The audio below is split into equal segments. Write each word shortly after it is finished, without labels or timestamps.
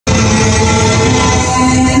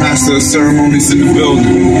Master of ceremonies in the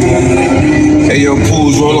building. Hey, yo,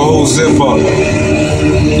 Pools, roll a whole zip up.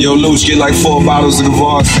 Yo, Luch, get like 4 bottles of the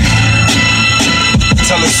Bulltes.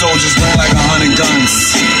 Tell the soldiers bring like 100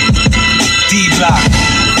 guns. D-Block,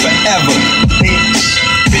 forever. Bitch.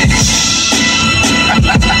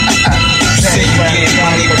 You say you get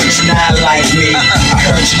money, but you're not like me. I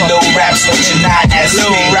heard you know raps, but you're not as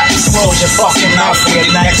me. Close your fucking mouth for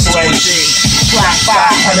your next OG. Fly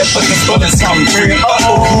 500, but the bullets come free.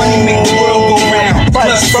 Money make the world go round,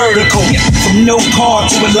 plus vertical. From no car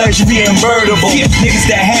to a luxury convertible. Niggas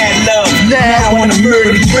that had love, now I wanna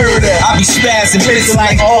murder. I be spazzing, bitches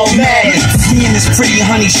like all mad. Me and this pretty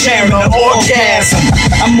honey sharing an orgasm.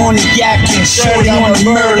 I'm on the Yapkin, shorty on the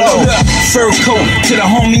Merlot. Fur coat to the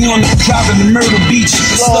homie on the driving the Myrtle Beach,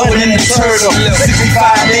 slower than the turtle.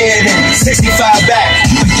 65 there, then 65 back.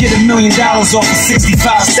 You could get $1 million off of 65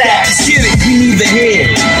 stacks. Get it? We neither here,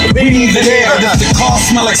 we neither there. If the car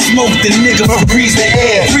smell like smoke, the nigga breathe the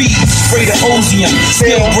air. Freeze, spray the ozium,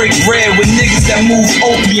 still break bread with niggas that move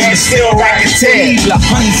opium and still racketeer.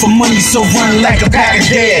 Honey for money, so run like a pack of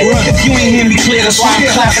dead. If you ain't hear me clear, that's why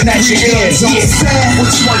I'm clapping at your ears.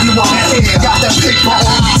 Which one you want? Got that paper on,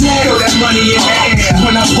 throw that money in the air.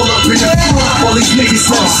 When I pull up in the front, all these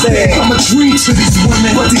niggas upstairs. I'm a dream to these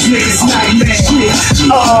women, but these niggas nightmares.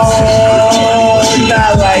 Oh,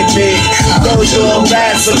 not like me. Close your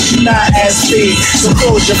rats, so you're not as me. So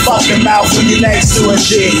close your fucking mouth when you're next to a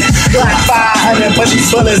G. Black 500, but these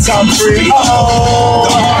bullets come free. Oh,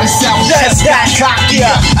 the hardest out just got cocky.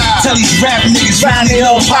 Tell these rap niggas round the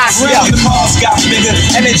old posse. The Mars got bigger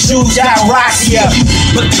and the Jews got rockier.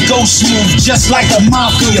 But the ghost move just like the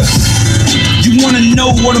mafia. You wanna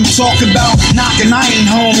know what I'm talking about? Knocking, I ain't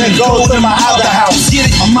home. Then go to my other house. Get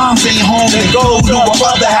it? My mom's ain't home. Then go to my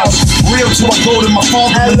other house. Real till I go to my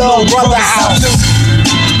father and little brother house.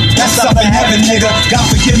 That's up in heaven, nigga. God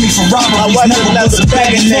forgive me for robberies. Never was a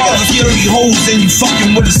begging nigga. If you dirty hoes, then you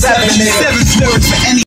fucking with a 7 nigga. 7 spirits for any